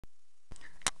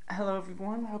Hello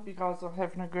everyone, hope you guys are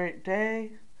having a great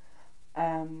day.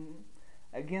 Um,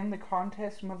 Again, the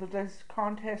contest, Mother's Day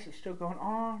contest is still going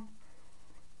on.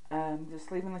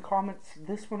 Just leave in the comments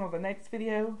this one or the next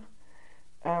video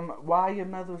why your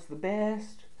mother's the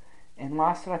best and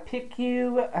why should I pick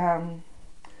you.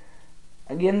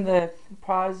 Again, the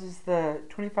prize is the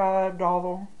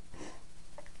 $25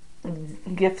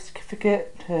 gift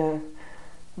certificate to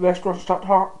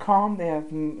restaurants.com. They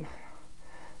have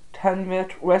ton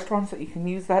of restaurants that you can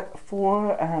use that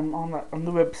for on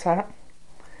the website.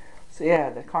 So yeah,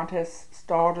 the contest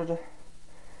started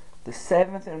the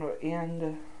 7th and will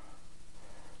end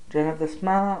June of this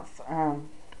month.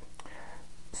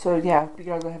 So yeah, hope you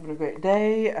guys are having a great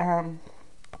day. I'll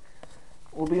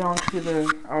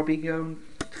be going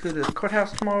to the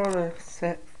courthouse tomorrow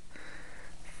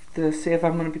to see if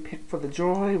I'm going to be picked for the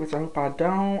jury, which I hope I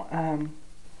don't.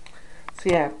 So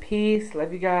yeah, peace.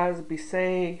 Love you guys. Be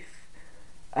safe.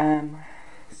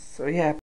 So yeah.